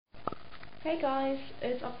Hey guys,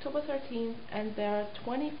 it's October 13th and there are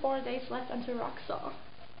 24 days left until Rockstar.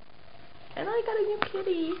 And I got a new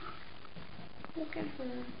kitty. Look at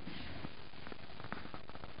her.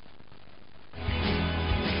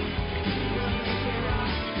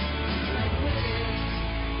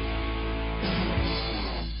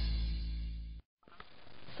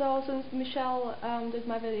 So since Michelle did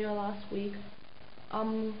my video last week,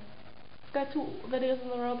 got 2 videos in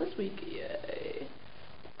a row this week. Yay!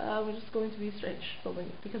 Which is going to be strange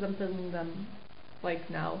filming because I'm filming them like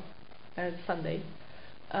now and it's Sunday.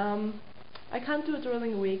 I can't do it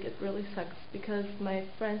during the week. It really sucks because my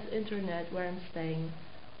friend's internet where I'm staying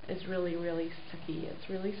is really sucky. It's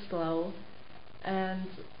really slow and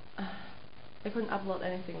I couldn't upload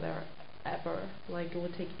anything there ever. Like, it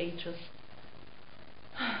would take ages.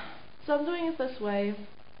 So I'm doing it this way.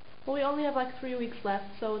 But we only have like 3 weeks left,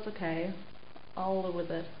 so it's okay. I'll live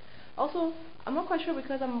with it. Also, I'm not quite sure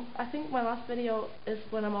because I think my last video is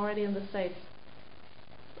when I'm already in the States.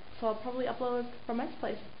 So I'll probably upload it from my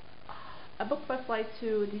place. I booked my flight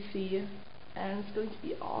to DC and it's going to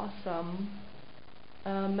be awesome.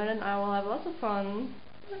 Ben and I will have lots of fun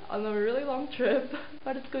on a really long trip,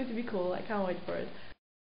 but it's going to be cool. I can't wait for it.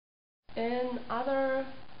 In other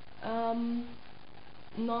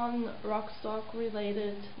not Rockstock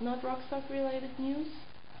related news,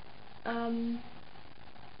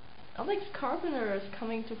 Alex Carpenter is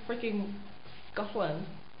coming to freaking Scotland,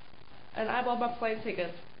 and I bought my plane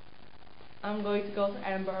ticket. I'm going to go to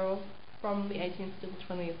Edinburgh from the 18th to the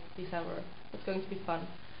 20th December. It's going to be fun.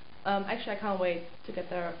 Actually, I can't wait to get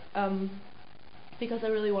there because I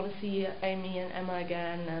really want to see Amy and Emma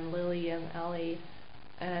again, and Lily and Ellie,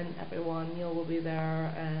 and everyone. Neil will be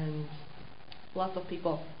there, and lots of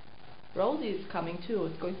people. Rosie is coming too.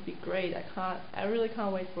 It's going to be great. I really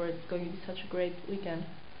can't wait for it. It's going to be such a great weekend.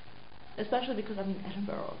 Especially because I'm in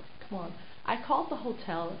Edinburgh. Come on. I called the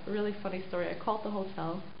hotel. A really funny story. I called the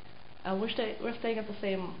hotel. We're staying at the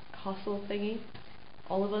same hostel thingy,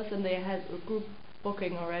 all of us, and they had a group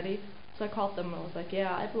booking already. So I called them and I was like,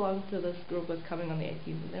 yeah, I belong to this group that's coming on the 18th.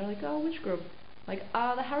 And they're like, oh, which group? Like,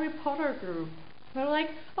 the Harry Potter group. And they're like,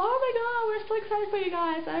 oh my god, we're so excited for you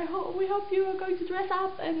guys. We hope you are going to dress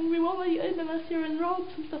up and we won't let you in unless you're in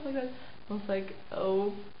robes and stuff like that. I was like,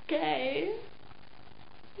 okay.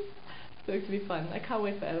 It's going to be fun. I can't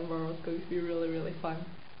wait for Edinburgh. It's going to be really fun.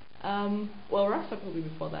 Well, Rostock will be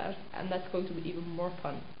before that, and that's going to be even more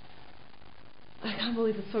fun. I can't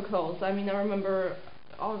believe it's so close. I mean, I remember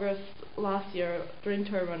August last year during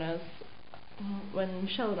Terminus when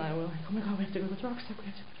Michelle and I were like, oh my god, we have to go to Rostock,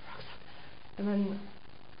 and then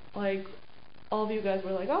like all of you guys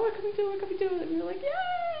were like, oh, we're coming to it, and we were like,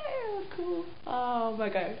 yay, that's cool. Oh my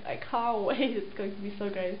god, I can't wait. It's going to be so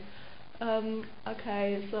great.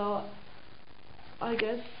 Okay, so I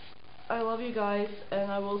guess I love you guys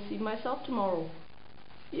and I will see myself tomorrow.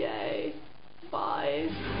 Yay. Bye.